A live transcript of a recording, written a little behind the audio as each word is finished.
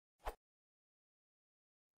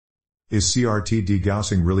Is CRT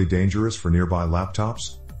degaussing really dangerous for nearby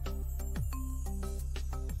laptops?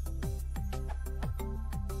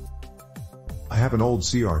 I have an old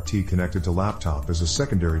CRT connected to laptop as a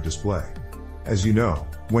secondary display. As you know,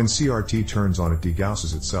 when CRT turns on it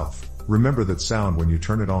degausses itself. Remember that sound when you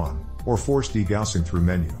turn it on, or force degaussing through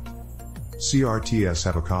menu. CRTs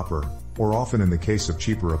have a copper, or often in the case of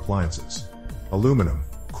cheaper appliances, aluminum,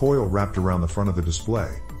 coil wrapped around the front of the display,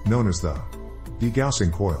 known as the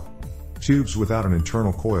degaussing coil. Tubes without an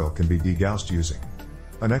internal coil can be degaussed using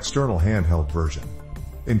an external handheld version.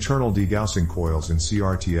 Internal degaussing coils in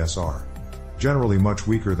CRTs are generally much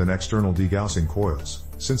weaker than external degaussing coils,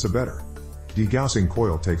 since a better degaussing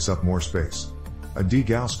coil takes up more space. A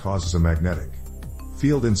degauss causes a magnetic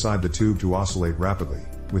field inside the tube to oscillate rapidly,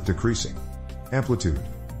 with decreasing amplitude.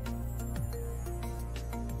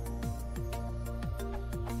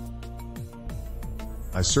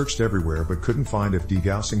 I searched everywhere but couldn't find if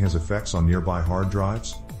degaussing has effects on nearby hard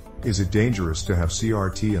drives. Is it dangerous to have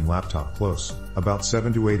CRT and laptop close, about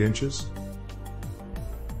 7 to 8 inches?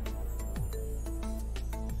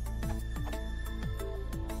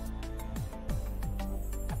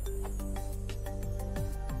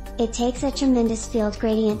 It takes a tremendous field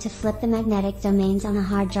gradient to flip the magnetic domains on a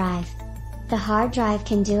hard drive. The hard drive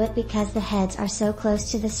can do it because the heads are so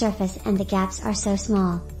close to the surface and the gaps are so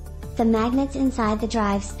small. The magnets inside the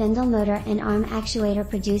drive spindle motor and arm actuator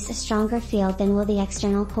produce a stronger field than will the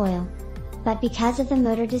external coil. But because of the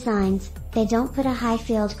motor designs, they don't put a high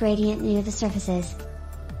field gradient near the surfaces.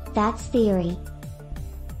 That's theory.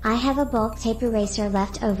 I have a bulk tape eraser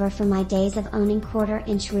left over from my days of owning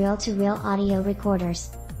quarter-inch reel-to-reel audio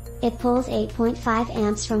recorders. It pulls 8.5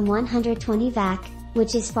 amps from 120 VAC,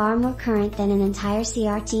 which is far more current than an entire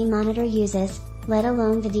CRT monitor uses, let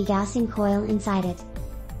alone the degaussing coil inside it.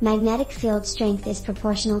 Magnetic field strength is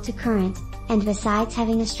proportional to current, and besides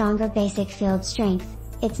having a stronger basic field strength,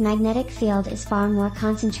 its magnetic field is far more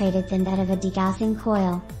concentrated than that of a degaussing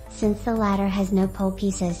coil, since the latter has no pole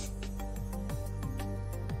pieces.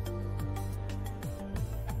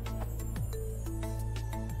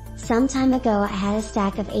 Some time ago I had a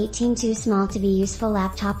stack of 18 too small to be useful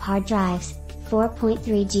laptop hard drives, 4.3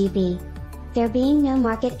 GB. There being no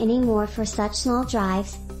market anymore for such small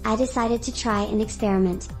drives, I decided to try an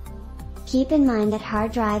experiment. Keep in mind that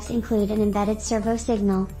hard drives include an embedded servo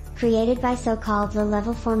signal, created by so-called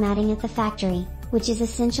low-level formatting at the factory, which is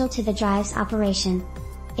essential to the drive's operation.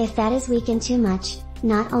 If that is weakened too much,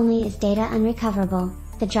 not only is data unrecoverable,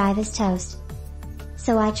 the drive is toast.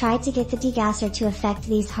 So I tried to get the degausser to affect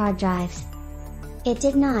these hard drives. It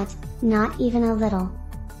did not even a little.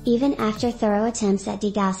 Even after thorough attempts at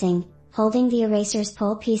degaussing, holding the eraser's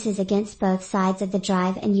pole pieces against both sides of the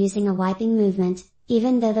drive and using a wiping movement,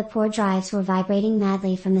 even though the poor drives were vibrating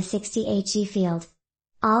madly from the 60 Hz field.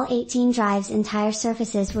 All 18 drives' entire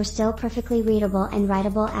surfaces were still perfectly readable and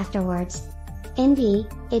writable afterwards.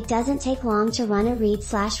 NB, it doesn't take long to run a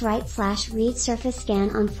read/write/read surface scan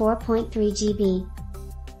on 4.3 GB.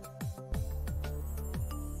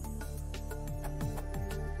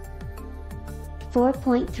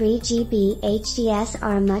 .3 GB HDS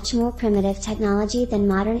are a much more primitive technology than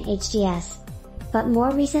modern HDS. But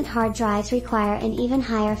more recent hard drives require an even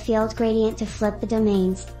higher field gradient to flip the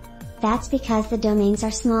domains. That's because the domains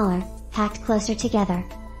are smaller, packed closer together.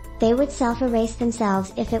 They would self-erase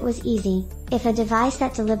themselves if it was easy. If a device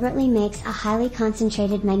that deliberately makes a highly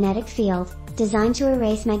concentrated magnetic field, designed to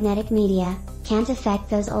erase magnetic media, can't affect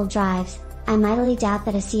those old drives, I mightily doubt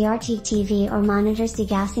that a CRT TV or monitor's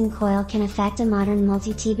degaussing coil can affect a modern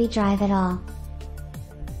multi-TB drive at all.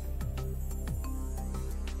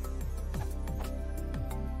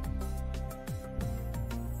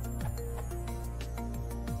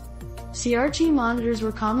 CRT monitors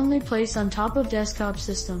were commonly placed on top of desktop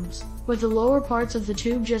systems, with the lower parts of the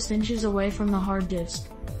tube just inches away from the hard disk.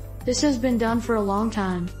 This has been done for a long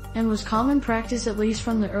time, and was common practice at least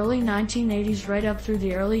from the early 1980s right up through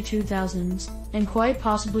the early 2000s, and quite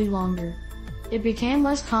possibly longer. It became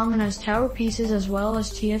less common as tower pieces as well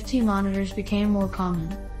as TFT monitors became more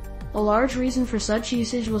common. A large reason for such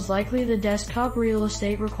usage was likely the desktop real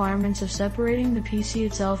estate requirements of separating the PC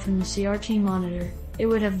itself from the CRT monitor. It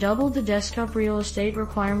would have doubled the desktop real estate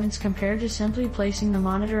requirements compared to simply placing the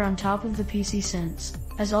monitor on top of the PC since,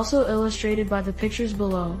 as also illustrated by the pictures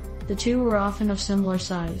below, the two were often of similar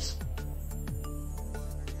size.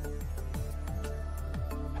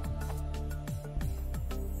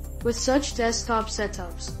 With such desktop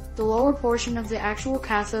setups, the lower portion of the actual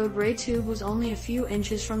cathode ray tube was only a few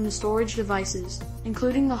inches from the storage devices,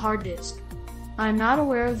 including the hard disk. I am not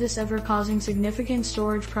aware of this ever causing significant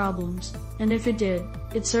storage problems, and if it did,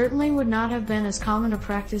 it certainly would not have been as common a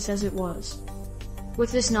practice as it was.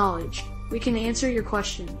 With this knowledge, we can answer your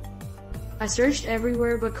question. I searched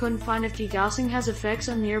everywhere but couldn't find if degaussing has effects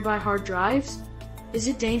on nearby hard drives. Is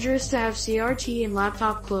it dangerous to have CRT in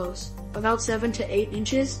laptop close, about 7 to 8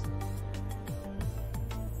 inches?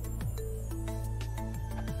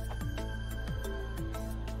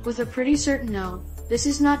 With a pretty certain no, this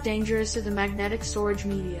is not dangerous to the magnetic storage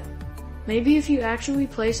media. Maybe if you actually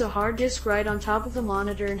place a hard disk right on top of the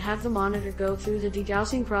monitor and have the monitor go through the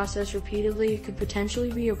degaussing process repeatedly, it could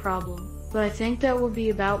potentially be a problem, but I think that would be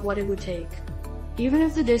about what it would take. Even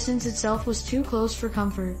if the distance itself was too close for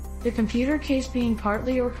comfort, the computer case being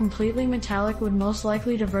partly or completely metallic would most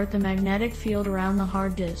likely divert the magnetic field around the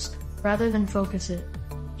hard disk, rather than focus it.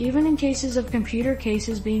 Even in cases of computer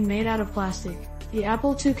cases being made out of plastic, the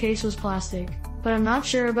Apple II case was plastic, but I'm not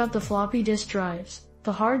sure about the floppy disk drives.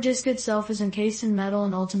 The hard disk itself is encased in metal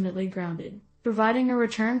and ultimately grounded, providing a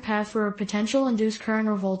return path for a potential induced current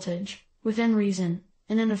or voltage, within reason,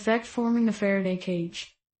 and in effect forming a Faraday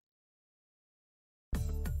cage.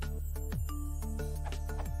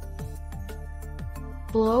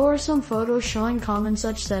 Below are some photos showing common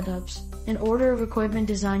such setups, in order of equipment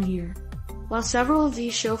design here. While several of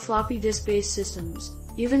these show floppy disk-based systems,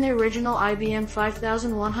 even the original IBM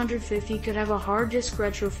 5150 could have a hard disk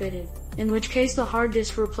retrofitted, in which case the hard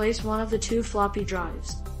disk replaced one of the two floppy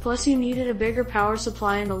drives. Plus you needed a bigger power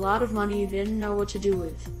supply and a lot of money you didn't know what to do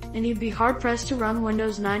with, and you'd be hard-pressed to run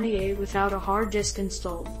Windows 98 without a hard disk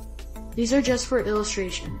installed. These are just for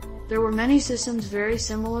illustration. There were many systems very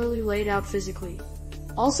similarly laid out physically.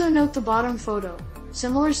 Also note the bottom photo.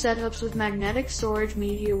 Similar setups with magnetic storage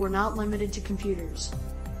media were not limited to computers.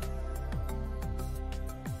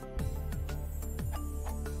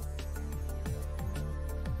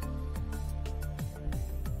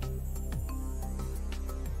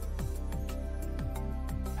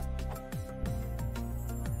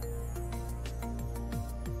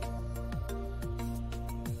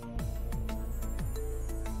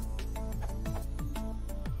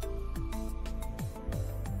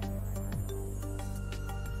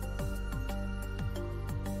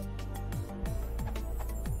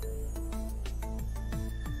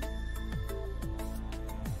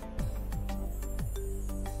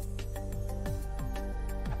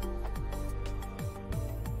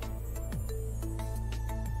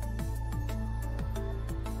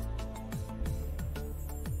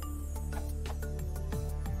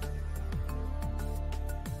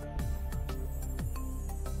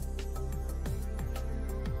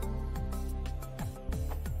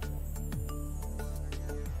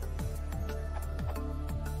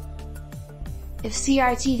 If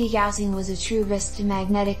CRT degaussing was a true risk to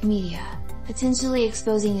magnetic media, potentially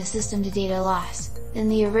exposing a system to data loss, then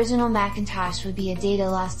the original Macintosh would be a data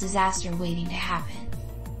loss disaster waiting to happen.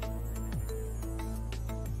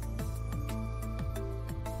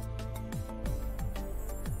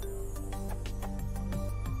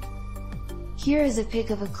 Here is a pic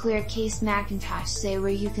of a clear case Macintosh, say, where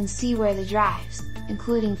you can see where the drives,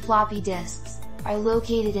 including floppy disks, are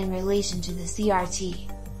located in relation to the CRT.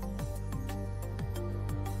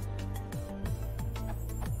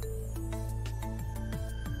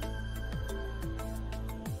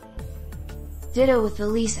 Ditto with the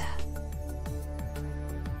Lisa.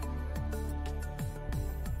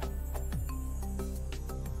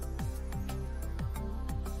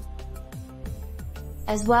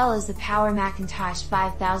 As well as the Power Macintosh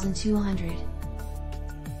 5200.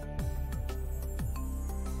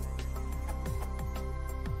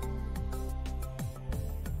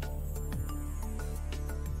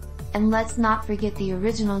 And let's not forget the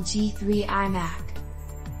original G3 iMac.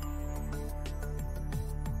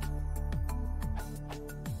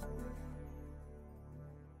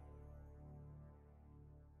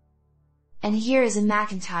 And here is a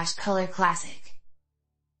Macintosh Color Classic.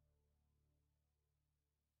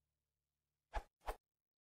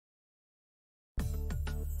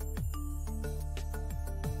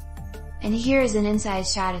 And here is an inside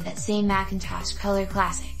shot of that same Macintosh Color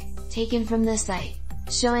Classic, taken from this site,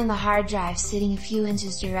 showing the hard drive sitting a few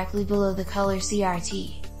inches directly below the color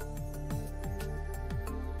CRT.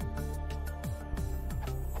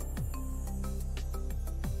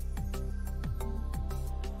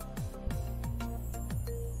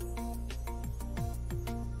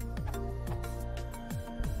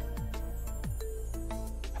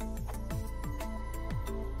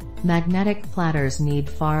 Magnetic platters need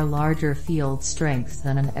far larger field strengths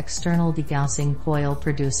than an external degaussing coil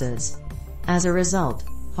produces. As a result,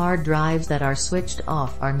 hard drives that are switched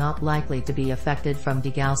off are not likely to be affected from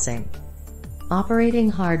degaussing. Operating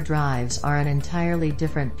hard drives are an entirely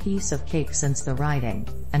different piece of cake since the writing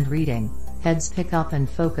and reading heads pick up and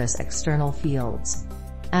focus external fields.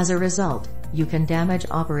 As a result, you can damage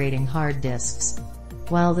operating hard disks.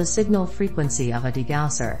 While the signal frequency of a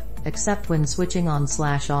degausser, except when switching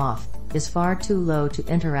on/off, is far too low to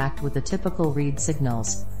interact with the typical read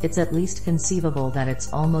signals, it's at least conceivable that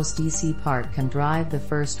its almost DC part can drive the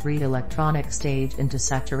first read electronic stage into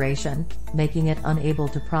saturation, making it unable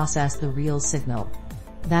to process the real signal.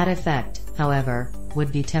 That effect, however,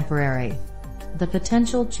 would be temporary. The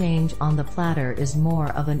potential change on the platter is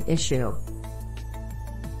more of an issue.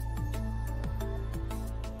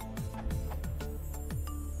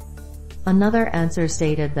 Another answer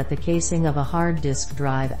stated that the casing of a hard disk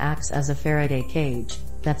drive acts as a Faraday cage.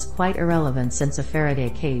 That's quite irrelevant since a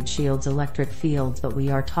Faraday cage shields electric fields, but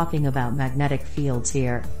we are talking about magnetic fields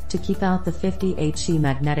here. To keep out the 50 Hz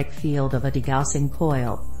magnetic field of a degaussing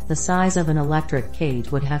coil, the size of an electric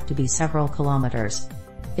cage would have to be several kilometers.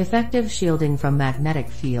 Effective shielding from magnetic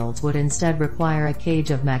fields would instead require a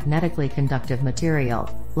cage of magnetically conductive material,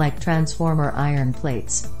 like transformer iron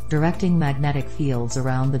plates, directing magnetic fields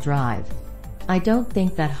around the drive. I don't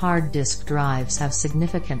think that hard disk drives have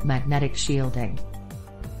significant magnetic shielding.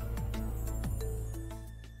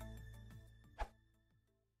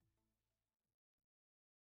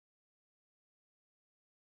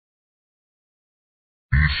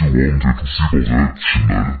 Если вам это всего знает,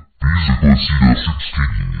 начинали. Ты загласили 16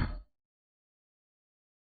 дней.